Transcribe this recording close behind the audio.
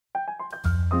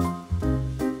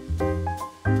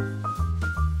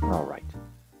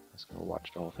watch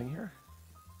the whole thing here.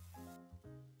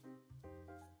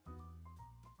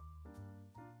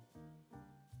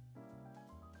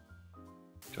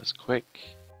 Just quick.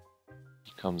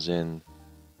 He comes in,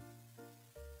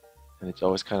 and it's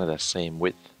always kind of the same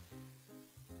width.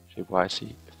 Shape-wise,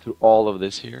 see, through all of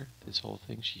this here, this whole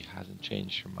thing, she hasn't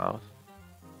changed her mouth.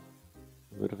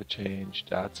 A bit of a change,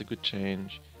 that's a good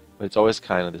change, but it's always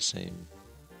kind of the same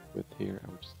width here.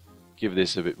 I would just give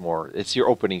this a bit more. It's your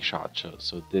opening shot,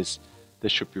 so this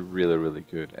should be really, really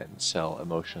good and sell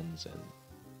emotions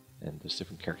and there's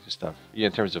different character stuff. Yeah,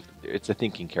 in terms of, it's a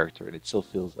thinking character, and it still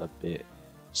feels a bit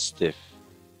stiff.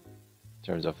 In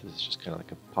terms of, this is just kind of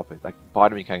like a puppet. Like,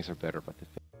 body mechanics are better, but the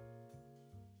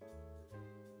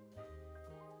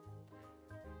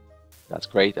that's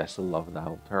great. I still love the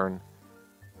whole turn.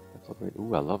 That's all great.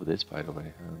 Ooh, I love this, by the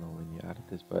way. I don't know when you added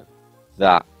this, but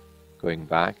that going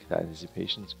back, that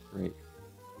anticipation is great.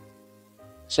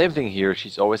 Same thing here.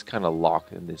 She's always kind of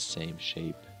locked in this same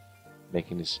shape,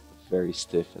 making this very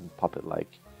stiff and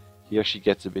puppet-like. Here she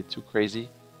gets a bit too crazy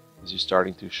as you're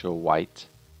starting to show white,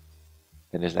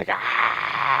 and it's like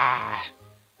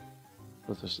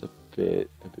that's just a bit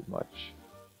much.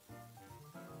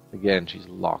 Again, she's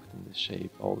locked in this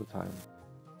shape all the time.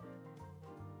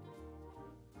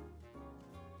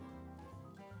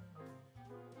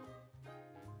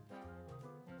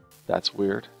 That's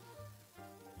weird.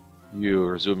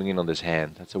 You're zooming in on this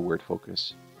hand. That's a weird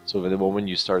focus. So the moment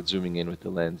you start zooming in with the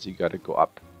lens, you gotta go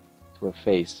up to her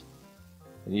face.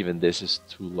 And even this is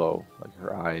too low. Like,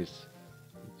 her eyes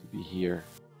need to be here.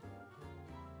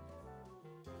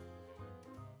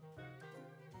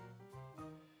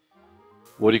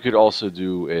 What you could also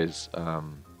do is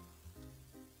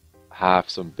have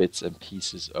some bits and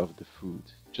pieces of the food,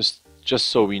 just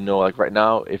so we know. Like right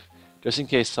now, if just in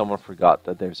case someone forgot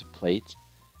that there's a plate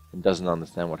and doesn't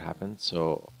understand what happened.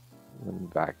 So let me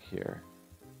back here.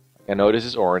 I know this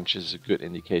is orange. This is a good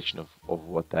indication of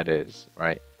what that is,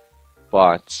 right?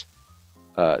 But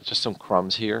just some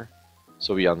crumbs here,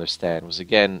 so we understand. Because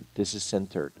again, this is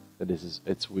centered.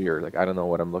 It's weird. Like, I don't know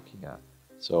what I'm looking at.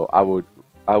 So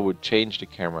I would change the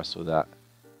camera so that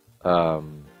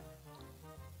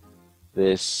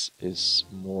this is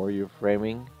more your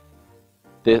framing.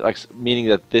 This, like, meaning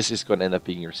that this is going to end up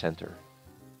being your center.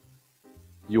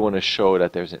 You want to show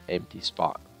that there's an empty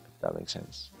spot, if that makes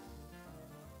sense.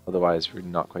 Otherwise, we're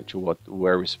not quite sure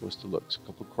where we're supposed to look. So a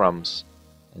couple crumbs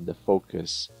and the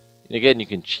focus. And again, you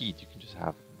can cheat. You can just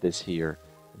have this here,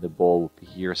 and the ball will be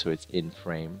here, so it's in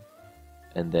frame.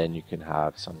 And then you can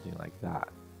have something like that.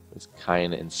 It's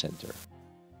kind of in center.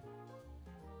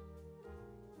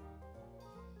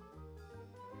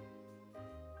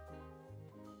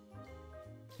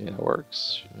 Yeah, it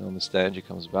works. You understand, she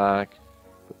comes back,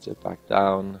 puts it back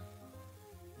down.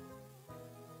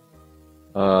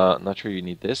 Not sure you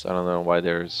need this. I don't know why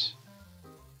there's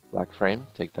black frame.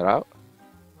 Take that out.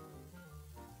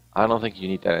 I don't think you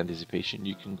need that anticipation.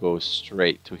 You can go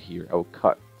straight to here. I will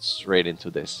cut straight into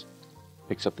this.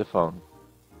 Picks up the phone.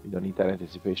 You don't need that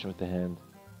anticipation with the hand.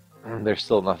 There's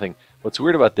still nothing. What's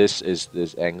weird about this is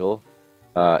this angle.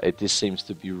 It just seems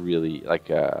to be really like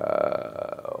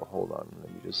hold on,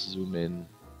 let me just zoom in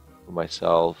for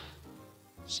myself.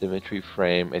 Symmetry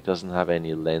frame. It doesn't have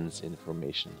any lens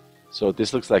information. So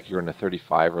this looks like you're in a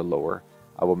 35 or lower.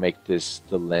 I will make this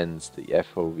the lens, the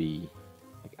FOV,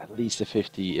 like at least a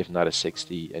 50, if not a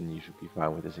 60, and you should be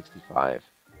fine with a 65,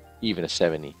 even a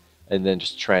 70. And then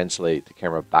just translate the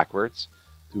camera backwards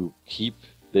to keep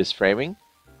this framing,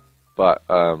 but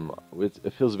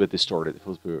it feels a bit distorted. It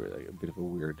feels like a bit of a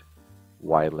weird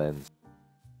wide lens.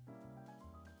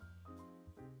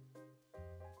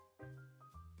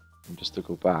 And just to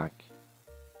go back,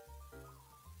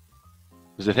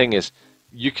 because the thing is,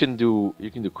 you can do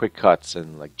quick cuts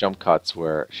and like jump cuts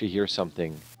where she hears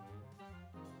something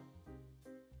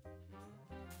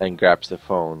and grabs the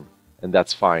phone, and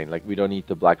that's fine. Like, we don't need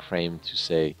the black frame to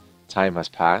say time has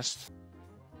passed.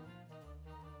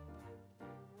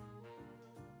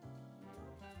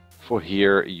 For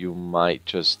here, you might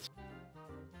just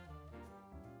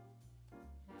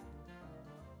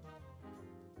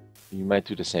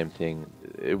do the same thing.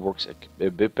 It works a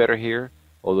bit better here,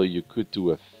 although you could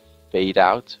do a fade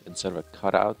out instead of a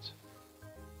cut out.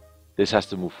 This has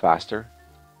to move faster.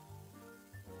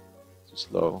 Too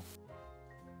slow.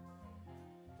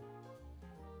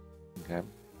 Okay.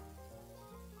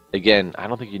 Again, I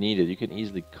don't think you need it. You can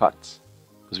easily cut,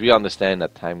 because we understand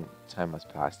that time has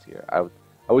passed here.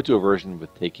 I would do a version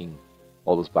with taking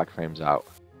all those black frames out.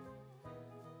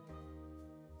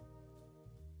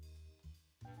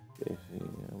 Okay,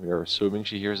 we are assuming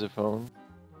she hears the phone.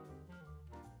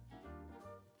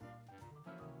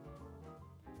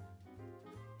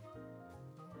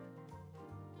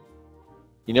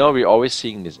 You know, we're always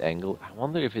seeing this angle. I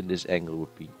wonder if in this angle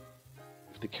would be,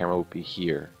 if the camera would be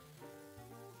here,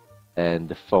 and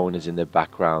the phone is in the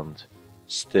background,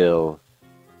 still.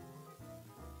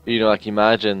 You know, like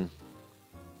imagine.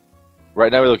 Right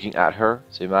now we're looking at her,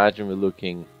 so imagine we're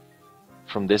looking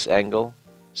from this angle.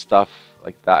 Stuff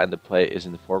like that in the play is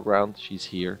in the foreground. She's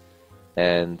here,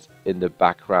 and in the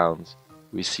background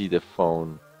we see the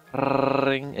phone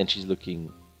ring, and she's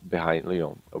looking behind, you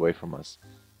know, away from us,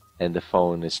 and the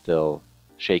phone is still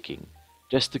shaking,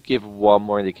 just to give one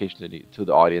more indication to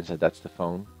the audience that that's the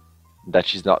phone, that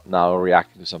she's not now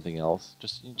reacting to something else,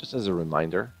 just as a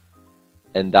reminder.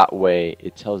 And that way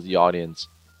it tells the audience,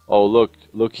 oh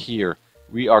look here,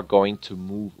 we are going to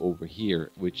move over here,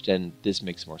 which then this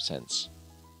makes more sense.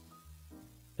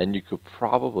 And you could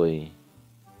probably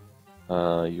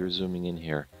you're zooming in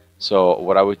here, so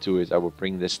what I would do is I would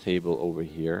bring this table over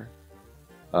here,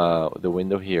 the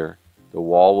window here, the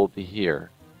wall will be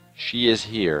here, she is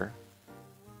here,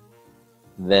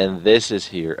 then this is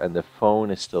here, and the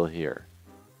phone is still here.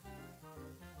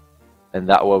 And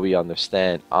that way we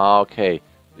understand, okay,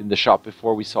 in the shot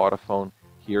before we saw the phone,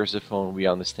 here's the phone, we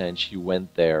understand she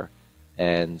went there,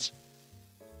 and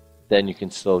then you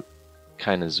can still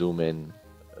kind of zoom in,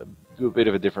 do a bit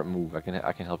of a different move. I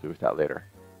can help you with that later.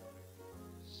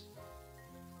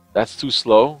 That's too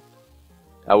slow.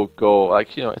 I would go,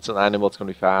 like, you know, it's an animal, it's going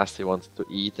to be fast, it wants to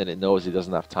eat, and it knows it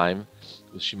doesn't have time,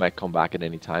 because she might come back at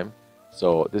any time.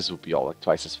 So this would be all like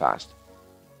twice as fast.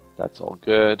 That's all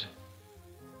good.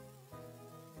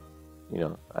 You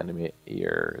know, animate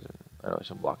ears, and I know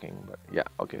some blocking, but yeah,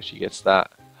 okay, she gets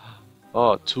that.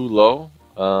 Oh, too low.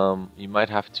 You might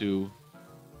have to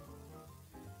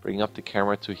bring up the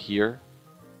camera to here,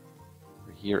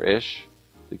 or here-ish,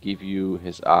 to give you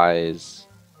his eyes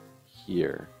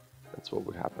here. That's what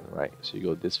would happen, right? So you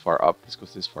go this far up, this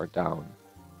goes this far down.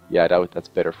 Yeah, that's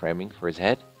better framing for his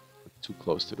head. Too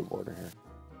close to the border here.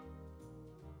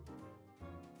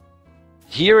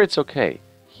 Here it's okay.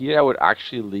 Here I would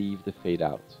actually leave the fade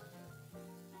out,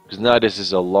 because now this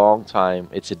is a long time.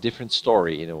 It's a different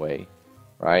story in a way,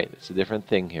 right? It's a different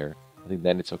thing here. I think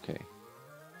then it's okay.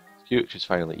 It's cute. She's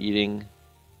finally eating.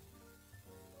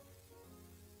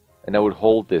 And I would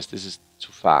hold this. This is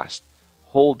too fast.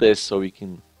 Hold this so we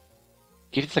can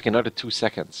give it like another 2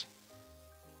 seconds.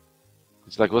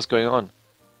 It's like, what's going on?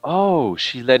 Oh,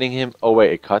 she's letting him. Oh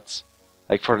wait, it cuts.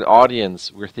 Like for the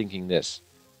audience, we're thinking this.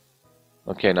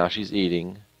 Okay, now she's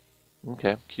eating.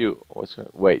 Okay, cute.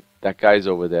 Wait, that guy's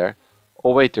over there.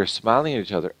 Oh wait, they're smiling at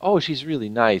each other. Oh, she's really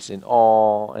nice, and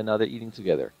oh, and now they're eating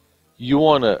together. You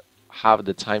want to have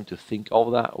the time to think all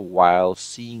that while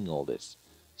seeing all this.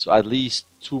 So at least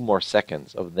 2 more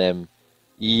seconds of them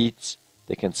eat.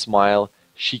 They can smile.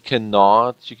 She can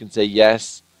nod. She can say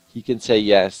yes. He can say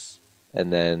yes,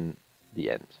 and then the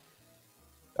end.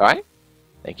 All right?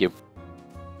 Thank you.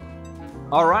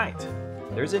 All right.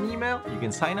 There's an email. You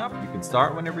can sign up. You can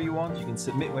start whenever you want. You can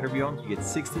submit whenever you want. You get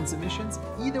 16 submissions.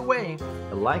 Either way,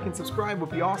 a like and subscribe would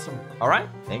be awesome. All right?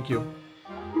 Thank you.